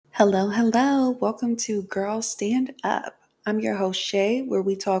Hello, hello. Welcome to Girl Stand Up. I'm your host, Shay, where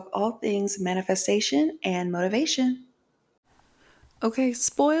we talk all things manifestation and motivation. Okay,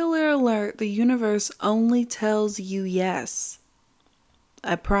 spoiler alert, the universe only tells you yes.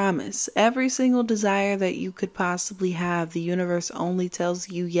 I promise. Every single desire that you could possibly have, the universe only tells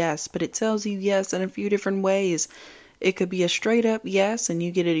you yes, but it tells you yes in a few different ways. It could be a straight up yes and you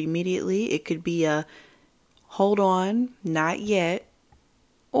get it immediately. It could be a hold on, not yet.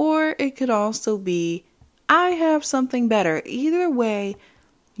 Or it could also be, I have something better. Either way,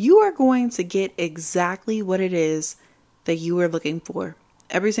 you are going to get exactly what it is that you are looking for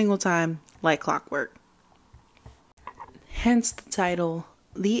every single time, like clockwork. Hence the title.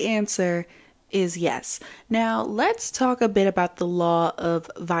 The answer is yes. Now, let's talk a bit about the law of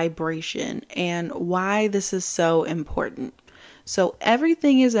vibration and why this is so important. So,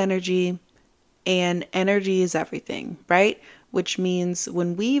 everything is energy, and energy is everything, right? Which means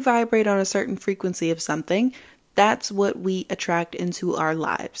when we vibrate on a certain frequency of something, that's what we attract into our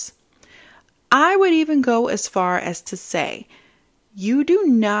lives. I would even go as far as to say, you do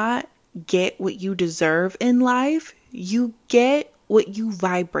not get what you deserve in life, you get what you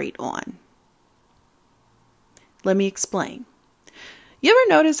vibrate on. Let me explain. You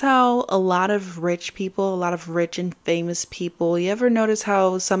ever notice how a lot of rich people, a lot of rich and famous people, you ever notice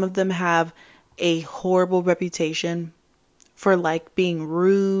how some of them have a horrible reputation for like being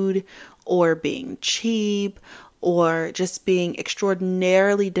rude or being cheap or just being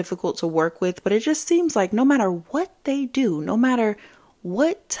extraordinarily difficult to work with? But it just seems like no matter what they do, no matter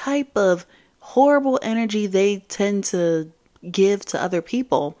what type of horrible energy they tend to give to other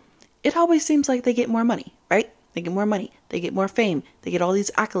people, it always seems like they get more money, right? They get more money, they get more fame, they get all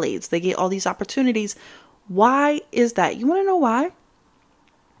these accolades, they get all these opportunities. Why is that? You want to know why?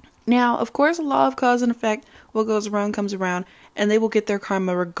 Now, of course, a law of cause and effect, what goes around comes around, and they will get their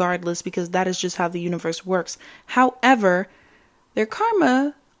karma regardless because that is just how the universe works. However, their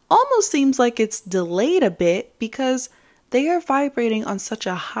karma almost seems like it's delayed a bit because they are vibrating on such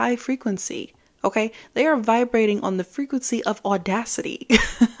a high frequency. Okay, they are vibrating on the frequency of audacity.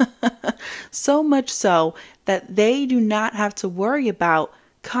 So much so that they do not have to worry about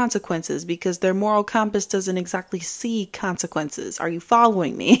consequences because their moral compass doesn't exactly see consequences. Are you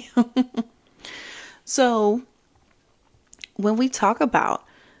following me? So when we talk about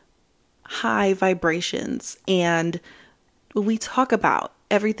high vibrations and when we talk about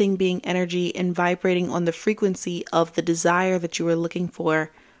everything being energy and vibrating on the frequency of the desire that you are looking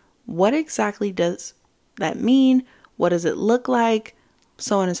for, what exactly does that mean? What does it look like?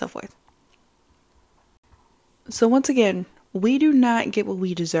 So on and so forth. So once again, we do not get what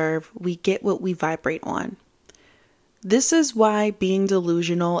we deserve. We get what we vibrate on. This is why being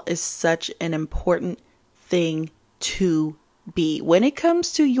delusional is such an important thing to be. When it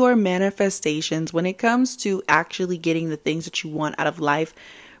comes to your manifestations, when it comes to actually getting the things that you want out of life,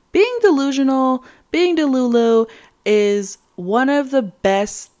 being delusional, being delulu is one of the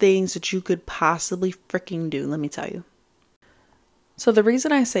best things that you could possibly freaking do, let me tell you. So the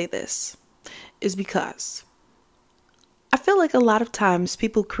reason I say this is because I feel like a lot of times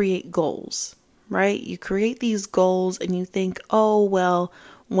people create goals, right? You create these goals and you think, oh, well,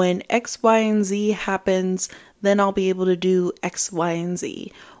 when X, Y, and Z happens, then I'll be able to do X, Y, and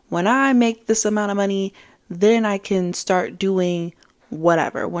Z. When I make this amount of money, then I can start doing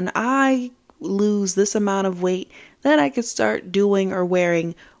whatever. When I lose this amount of weight, then I can start doing or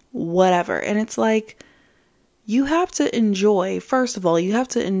wearing whatever. And it's like, you have to enjoy, first of all, you have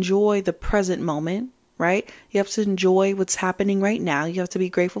to enjoy the present moment, right? You have to enjoy what's happening right now. You have to be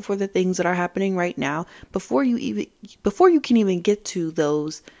grateful for the things that are happening right now before you can even get to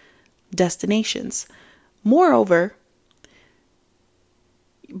those destinations. Moreover,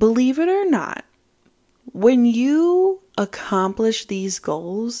 believe it or not, when you accomplish these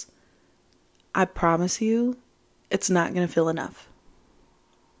goals, I promise you, it's not going to feel enough.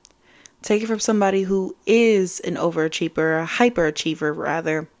 Take it from somebody who is an overachiever, a hyperachiever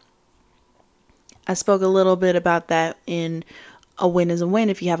rather. I spoke a little bit about that in A Win is a Win.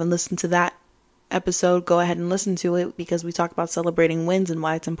 If you haven't listened to that episode, go ahead and listen to it because we talk about celebrating wins and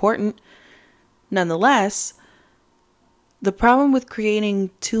why it's important. Nonetheless, the problem with creating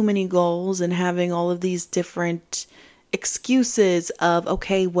too many goals and having all of these different excuses of,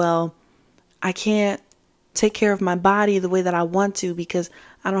 okay, well, I can't take care of my body the way that I want to because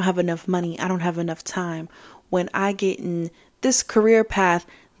I don't have enough money. I don't have enough time. When I get in this career path,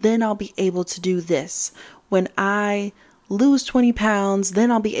 then I'll be able to do this. When I lose 20 pounds,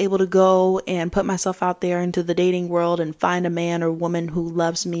 then I'll be able to go and put myself out there into the dating world and find a man or woman who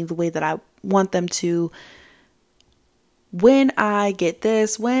loves me the way that I want them to. When I get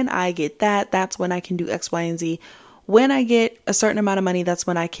this, when I get that, that's when I can do X, Y, and Z. When I get a certain amount of money, that's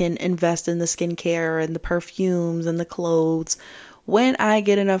when I can invest in the skincare and the perfumes and the clothes. When I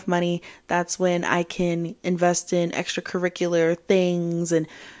get enough money, that's when I can invest in extracurricular things and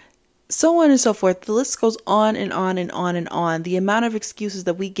so on and so forth. The list goes on and on and on and on. The amount of excuses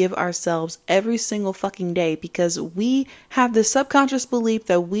that we give ourselves every single fucking day because we have this subconscious belief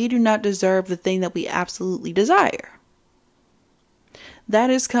that we do not deserve the thing that we absolutely desire.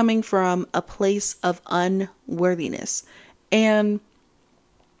 That is coming from a place of unworthiness. And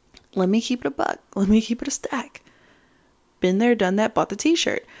let me keep it a buck. Let me keep it a stack. Been there, done that, bought the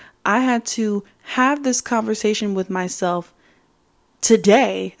t-shirt. I had to have this conversation with myself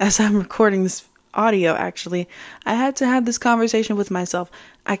today, as I'm recording this audio, actually. I had to have this conversation with myself.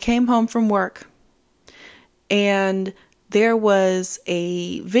 I came home from work and there was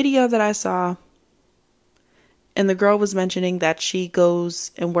a video that I saw, and the girl was mentioning that she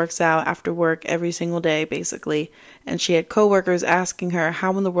goes and works out after work every single day, basically. And she had coworkers asking her,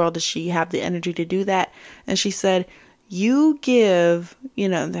 how in the world does she have the energy to do that? And she said, you give,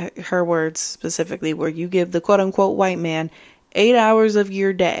 her words specifically were, you give the quote unquote white man 8 hours of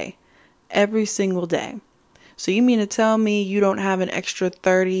your day every single day. So you mean to tell me you don't have an extra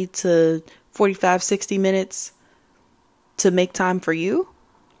 30 to 45, 60 minutes to make time for you?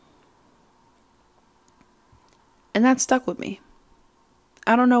 And that stuck with me.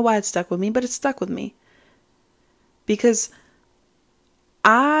 I don't know why it stuck with me, but it stuck with me. Because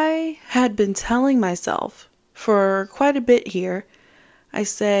I had been telling myself for quite a bit here, I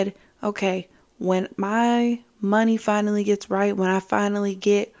said, okay, when my money finally gets right, when I finally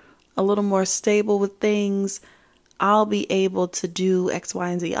get a little more stable with things, I'll be able to do X, Y,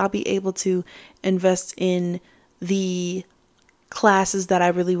 and Z. I'll be able to invest in the classes that I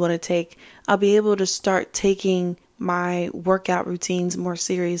really want to take. I'll be able to start taking my workout routines more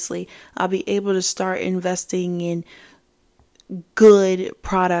seriously. I'll be able to start investing in good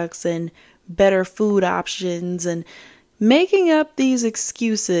products and better food options and making up these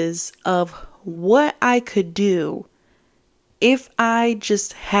excuses of what I could do if I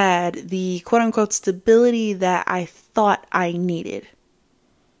just had the quote unquote stability that I thought I needed.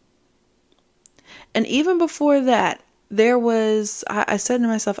 And even before that, I said to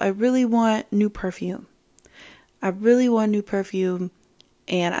myself, I really want new perfume. I really want new perfume.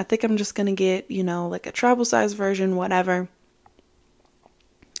 And I think I'm just going to get, like a travel size version, whatever.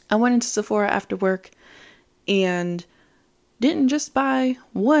 I went into Sephora after work and didn't just buy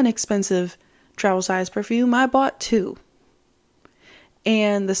one expensive travel size perfume. I bought 2.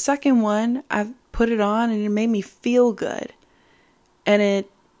 And the second one, I put it on and it made me feel good. And it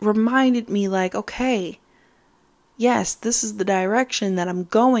reminded me like, okay, yes, this is the direction that I'm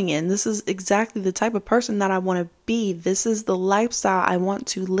going in. This is exactly the type of person that I want to be. This is the lifestyle I want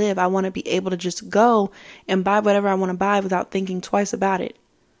to live. I want to be able to just go and buy whatever I want to buy without thinking twice about it.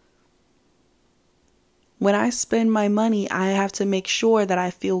 When I spend my money, I have to make sure that I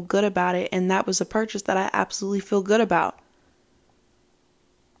feel good about it. And that was a purchase that I absolutely feel good about.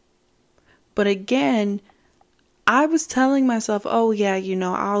 But again, I was telling myself, oh yeah,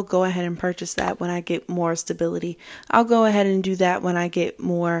 I'll go ahead and purchase that when I get more stability. I'll go ahead and do that when I get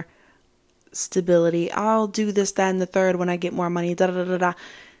more stability. I'll do this, that, and the third when I get more money. Da da da da.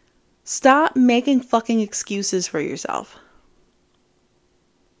 Stop making fucking excuses for yourself.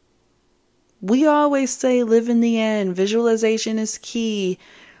 We always say live in the end. Visualization is key.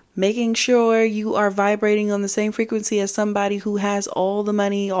 Making sure you are vibrating on the same frequency as somebody who has all the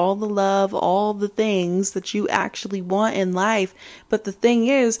money, all the love, all the things that you actually want in life. But the thing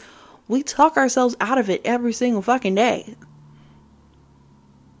is, we talk ourselves out of it every single fucking day.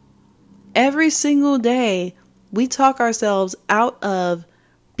 Every single day, we talk ourselves out of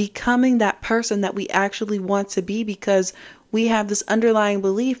becoming that person that we actually want to be because we have this underlying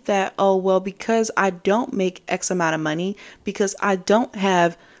belief that, oh, well, because I don't make X amount of money, because I don't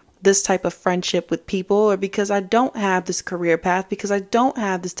have this type of friendship with people, or because I don't have this career path, because I don't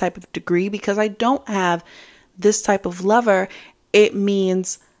have this type of degree, because I don't have this type of lover, it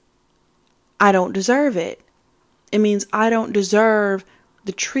means I don't deserve it. It means I don't deserve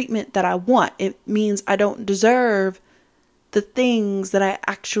the treatment that I want. It means I don't deserve the things that I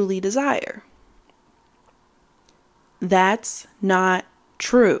actually desire. That's not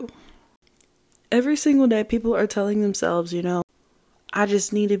true. Every single day, people are telling themselves, I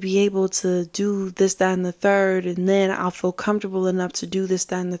just need to be able to do this, that, and the third, and then I'll feel comfortable enough to do this,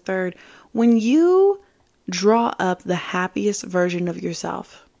 that, and the third. When you draw up the happiest version of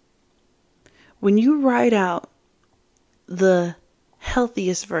yourself, when you write out the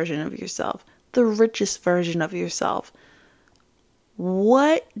healthiest version of yourself, the richest version of yourself,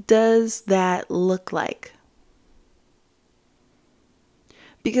 What does that look like?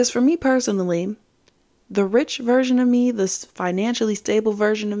 Because for me personally, the rich version of me, this financially stable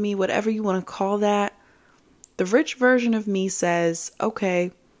version of me, whatever you want to call that, the rich version of me says,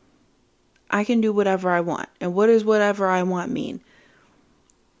 okay, I can do whatever I want. And what does whatever I want mean?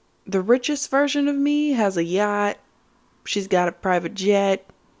 The richest version of me has a yacht. She's got a private jet.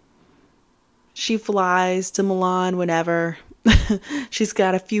 She flies to Milan whenever. She's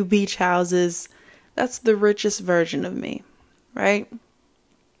got a few beach houses. That's the richest version of me, right?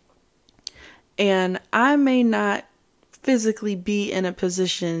 And I may not physically be in a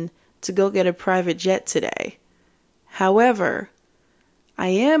position to go get a private jet today. However, I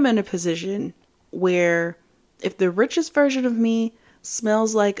am in a position where if the richest version of me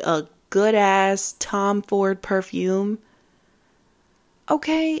smells like a good ass Tom Ford perfume,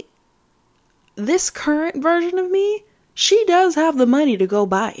 okay, this current version of me, she does have the money to go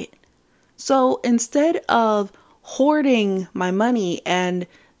buy it. So instead of hoarding my money and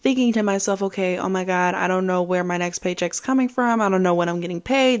thinking to myself, okay, oh my God, I don't know where my next paycheck's coming from. I don't know when I'm getting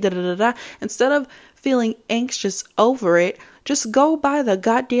paid, Instead of feeling anxious over it, just go buy the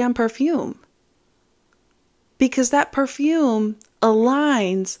goddamn perfume. Because that perfume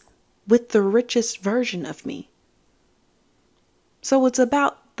aligns with the richest version of me. So it's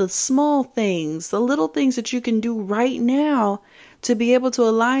about the small things, the little things that you can do right now to be able to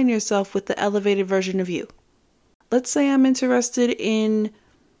align yourself with the elevated version of you. Let's say I'm interested in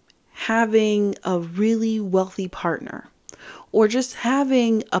having a really wealthy partner, or just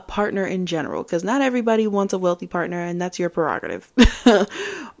having a partner in general, because not everybody wants a wealthy partner, and that's your prerogative.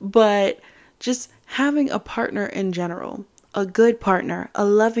 But just having a partner in general, a good partner, a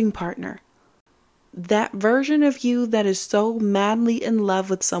loving partner. That version of you that is so madly in love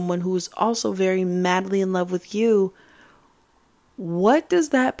with someone who is also very madly in love with you, what does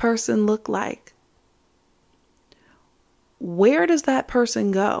that person look like? Where does that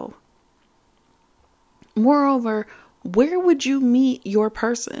person go? Moreover, where would you meet your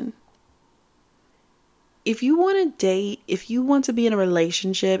person? If you want to date, if you want to be in a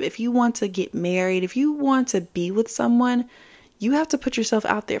relationship, if you want to get married, if you want to be with someone, you have to put yourself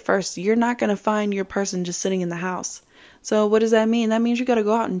out there first. You're not going to find your person just sitting in the house. So what does that mean? That means you got to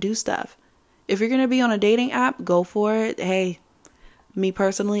go out and do stuff. If you're going to be on a dating app, go for it. Hey, me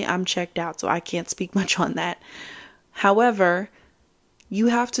personally, I'm checked out, so I can't speak much on that. However, you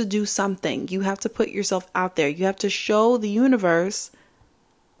have to do something. You have to put yourself out there. You have to show the universe,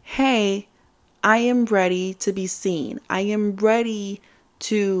 hey, I am ready to be seen. I am ready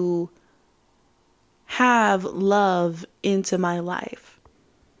to have love into my life.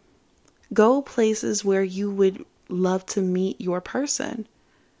 Go places where you would love to meet your person.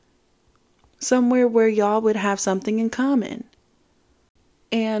 Somewhere where y'all would have something in common.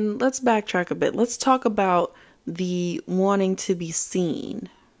 And let's backtrack a bit. Let's talk about the wanting to be seen.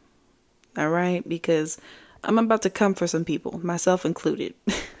 All right? Because I'm about to come for some people, myself included.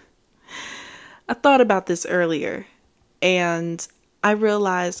 I thought about this earlier and I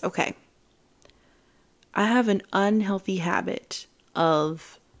realized, okay, I have an unhealthy habit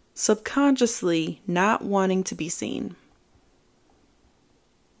of subconsciously not wanting to be seen.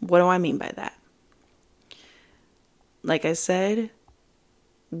 What do I mean by that? Like I said,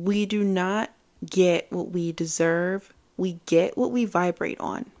 we do not get what we deserve. We get what we vibrate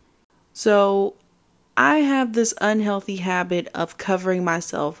on. So I have this unhealthy habit of covering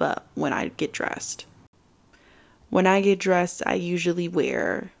myself up when I get dressed. When I get dressed, I usually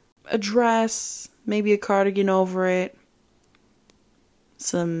wear a dress, maybe a cardigan over it,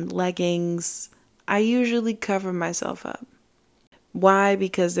 some leggings. I usually cover myself up. Why?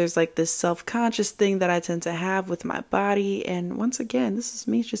 Because there's like this self-conscious thing that I tend to have with my body. And once again, this is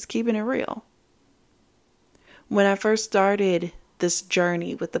me just keeping it real. When I first started this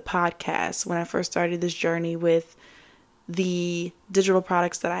journey with the podcast, when I first started this journey with the digital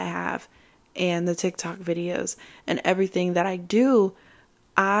products that I have and the TikTok videos and everything that I do,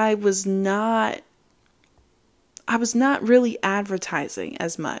 I was not really advertising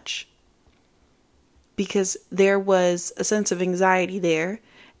as much because there was a sense of anxiety there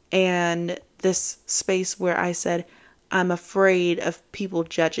and this space where I said, I'm afraid of people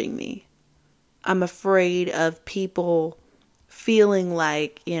judging me. I'm afraid of people feeling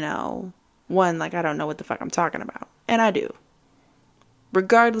like, like I don't know what the fuck I'm talking about. And I do.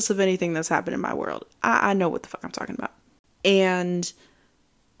 Regardless of anything that's happened in my world, I know what the fuck I'm talking about. And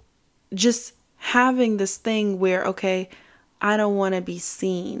just having this thing where, okay, I don't want to be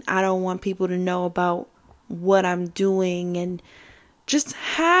seen. I don't want people to know about what I'm doing. And just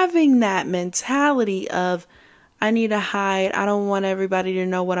having that mentality of, I need to hide. I don't want everybody to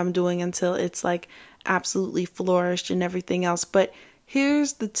know what I'm doing until it's like absolutely flourished and everything else. But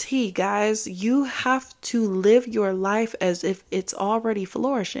here's the tea, guys. You have to live your life as if it's already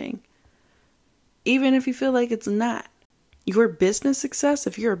flourishing, even if you feel like it's not. Your business success,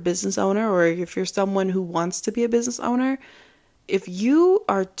 if you're a business owner or if you're someone who wants to be a business owner, if you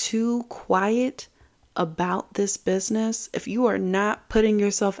are too quiet about this business, if you are not putting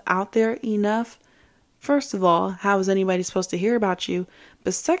yourself out there enough, first of all, how is anybody supposed to hear about you?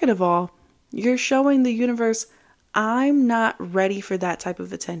 But second of all, you're showing the universe, I'm not ready for that type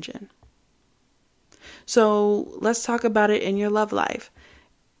of attention. So let's talk about it in your love life.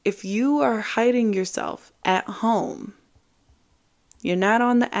 If you are hiding yourself at home, you're not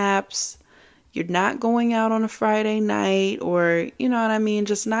on the apps, you're not going out on a Friday night, or you know what I mean,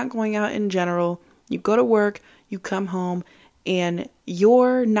 just not going out in general. You go to work, you come home, and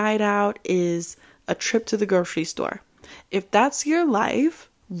your night out is a trip to the grocery store. If that's your life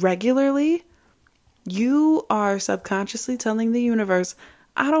regularly, you are subconsciously telling the universe,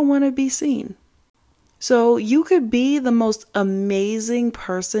 I don't want to be seen. So you could be the most amazing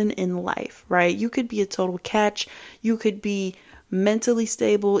person in life, right? You could be a total catch. You could be mentally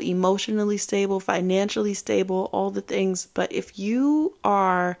stable, emotionally stable, financially stable, all the things. But if you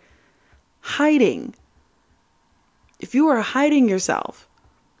are hiding, if you are hiding yourself,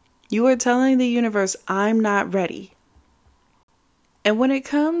 you are telling the universe, I'm not ready. And when it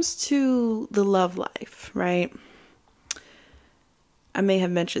comes to the love life, right? I may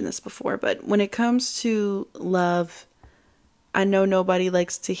have mentioned this before, but when it comes to love, I know nobody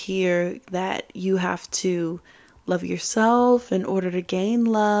likes to hear that you have to love yourself in order to gain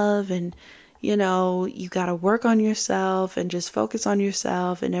love, and you know, you got to work on yourself and just focus on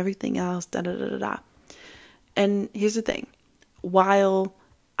yourself and everything else, da da da da da. And here's the thing, while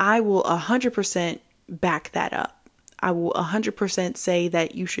I will 100% back that up, I will 100% say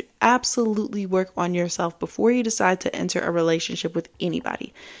that you should absolutely work on yourself before you decide to enter a relationship with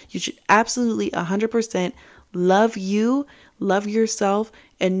anybody. You should absolutely 100% love you, love yourself,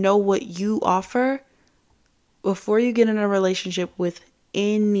 and know what you offer before you get in a relationship with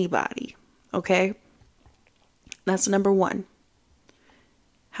anybody. Okay? That's number one.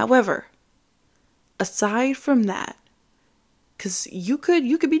 However, aside from that, because you could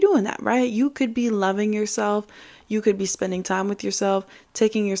be doing that, right? You could be loving yourself. You could be spending time with yourself,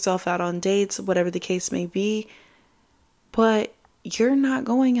 taking yourself out on dates, whatever the case may be. But you're not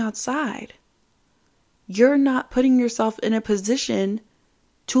going outside. You're not putting yourself in a position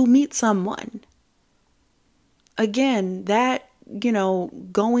to meet someone. Again, that,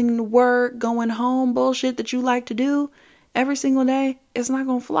 going to work, going home bullshit that you like to do every single day, it's not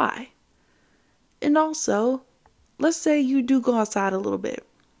going to fly. And also, let's say you do go outside a little bit.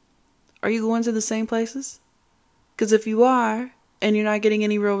 Are you going to the same places? Because if you are, and you're not getting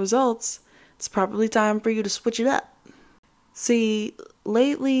any real results, it's probably time for you to switch it up. See,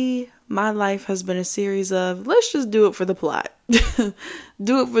 lately, my life has been a series of, let's just do it for the plot.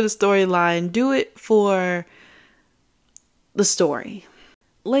 Do it for the storyline. Do it for the story.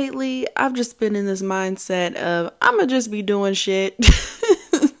 Lately, I've just been in this mindset of, I'm going to just be doing shit.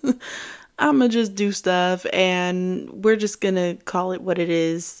 I'm going to just do stuff, and we're just going to call it what it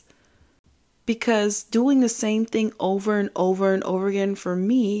is. Because doing the same thing over and over and over again, for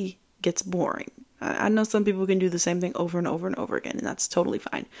me, gets boring. I know some people can do the same thing over and over and over again, and that's totally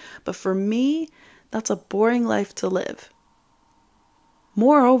fine. But for me, that's a boring life to live.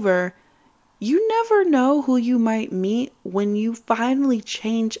 Moreover, you never know who you might meet when you finally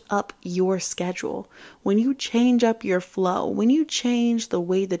change up your schedule, when you change up your flow, when you change the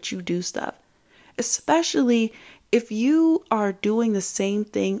way that you do stuff. Especially if you are doing the same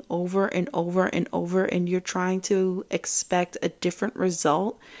thing over and over and over, and you're trying to expect a different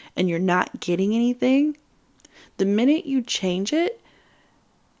result and you're not getting anything, the minute you change it,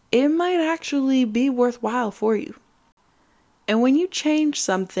 it might actually be worthwhile for you. And when you change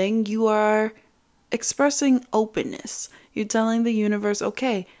something, you are expressing openness. You're telling the universe,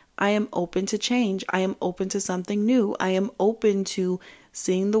 okay, I am open to change. I am open to something new. I am open to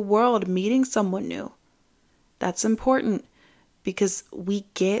seeing the world, meeting someone new. That's important because we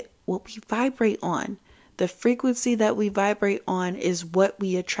get what we vibrate on. The frequency that we vibrate on is what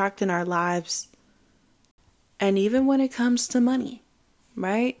we attract in our lives. And even when it comes to money,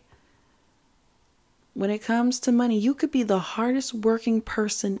 right? When it comes to money, you could be the hardest working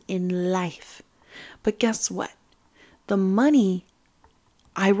person in life. But guess what? The money,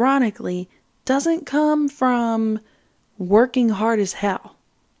 ironically, doesn't come from working hard as hell.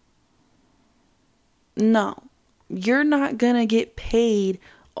 No, you're not going to get paid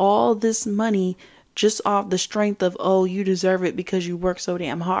all this money just off the strength of, oh, you deserve it because you work so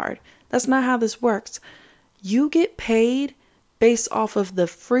damn hard. That's not how this works. You get paid based off of the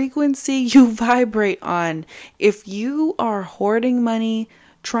frequency you vibrate on. If you are hoarding money,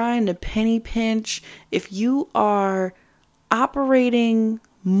 trying to penny pinch, if you are operating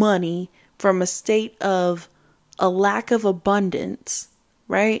money from a state of a lack of abundance,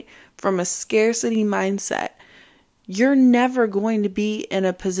 right? From a scarcity mindset, you're never going to be in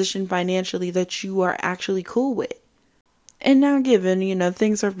a position financially that you are actually cool with. And now given,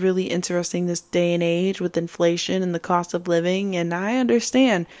 things are really interesting this day and age with inflation and the cost of living. And I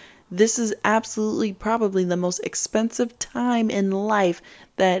understand this is absolutely probably the most expensive time in life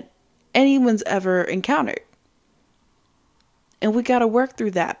that anyone's ever encountered. And we got to work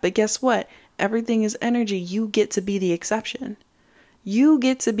through that. But guess what? Everything is energy. You get to be the exception. You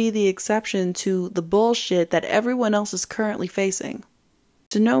get to be the exception to the bullshit that everyone else is currently facing.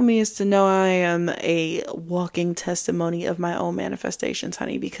 To know me is to know I am a walking testimony of my own manifestations,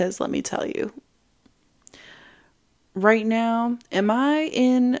 honey, because let me tell you, right now, am I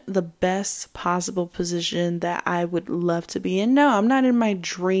in the best possible position that I would love to be in? No, I'm not in my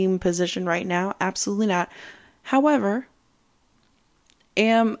dream position right now. Absolutely not. However,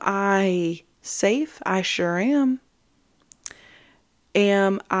 am I safe? I sure am.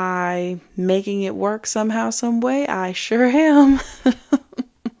 Am I making it work somehow, some way? I sure am.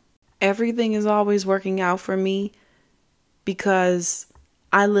 Everything is always working out for me because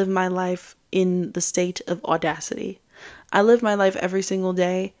I live my life in the state of audacity. I live my life every single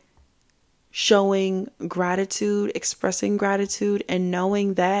day showing gratitude, expressing gratitude, and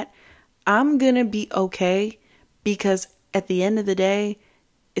knowing that I'm going to be okay because at the end of the day,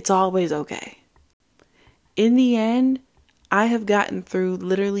 it's always okay. In the end, I have gotten through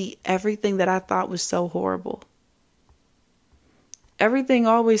literally everything that I thought was so horrible. Everything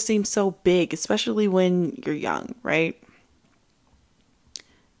always seems so big, especially when you're young, right?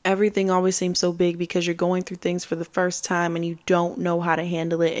 Everything always seems so big because you're going through things for the first time and you don't know how to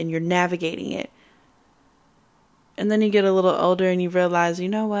handle it and you're navigating it. And then you get a little older and you realize, you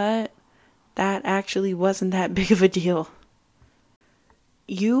know what? That actually wasn't that big of a deal.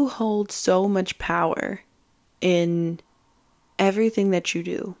 You hold so much power in everything that you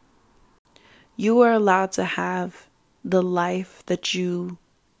do. You are allowed to have the life that you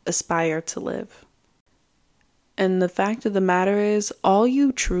aspire to live. And the fact of the matter is, all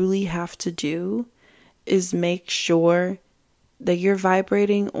you truly have to do is make sure that you're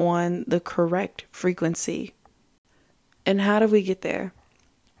vibrating on the correct frequency. And how do we get there?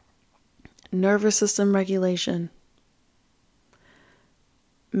 Nervous system regulation.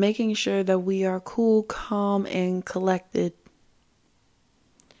 Making sure that we are cool, calm, and collected.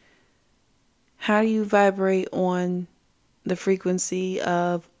 How do you vibrate on the frequency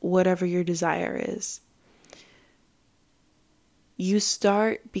of whatever your desire is? You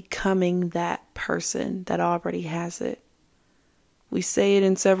start becoming that person that already has it. We say it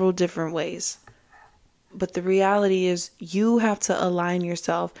in several different ways, but the reality is you have to align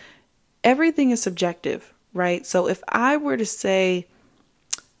yourself. Everything is subjective, right? So if I were to say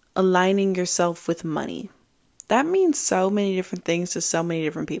aligning yourself with money, that means so many different things to so many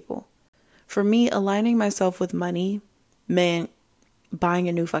different people. For me, aligning myself with money meant buying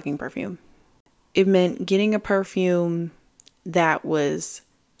a new fucking perfume. It meant getting a perfume that was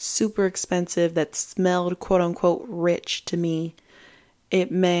super expensive, that smelled quote unquote rich to me. It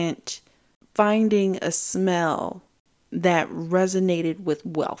meant finding a smell that resonated with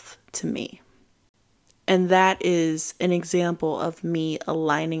wealth to me. And that is an example of me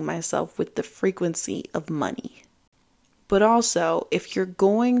aligning myself with the frequency of money. But also, if you're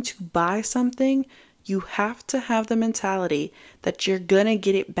going to buy something, you have to have the mentality that you're going to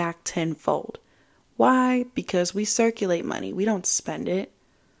get it back tenfold. Why? Because we circulate money. We don't spend it.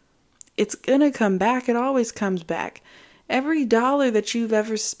 It's going to come back. It always comes back. Every dollar that you've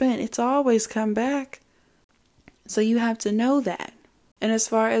ever spent, it's always come back. So you have to know that. And as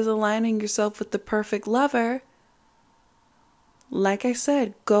far as aligning yourself with the perfect lover, like I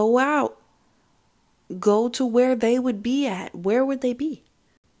said, go out. Go to where they would be at. Where would they be?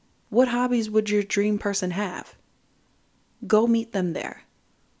 What hobbies would your dream person have? Go meet them there.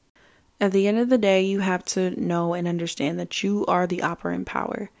 At the end of the day, you have to know and understand that you are the operant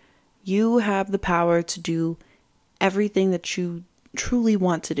power. You have the power to do everything that you truly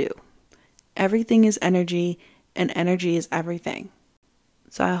want to do. Everything is energy, and energy is everything.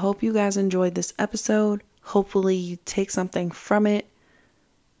 So I hope you guys enjoyed this episode. Hopefully you take something from it.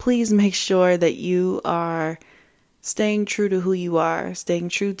 Please make sure that you are staying true to who you are, staying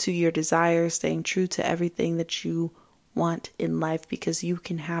true to your desires, staying true to everything that you want in life, because you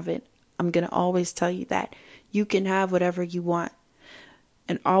can have it I'm going to always tell you that. You can have whatever you want.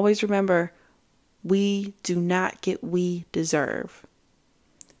 And always remember, we do not get what we deserve.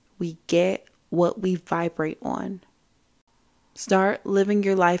 We get what we vibrate on. Start living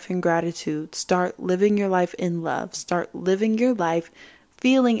your life in gratitude. Start living your life in love. Start living your life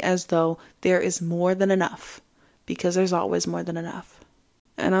feeling as though there is more than enough, because there's always more than enough.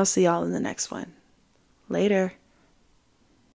 And I'll see y'all in the next one. Later.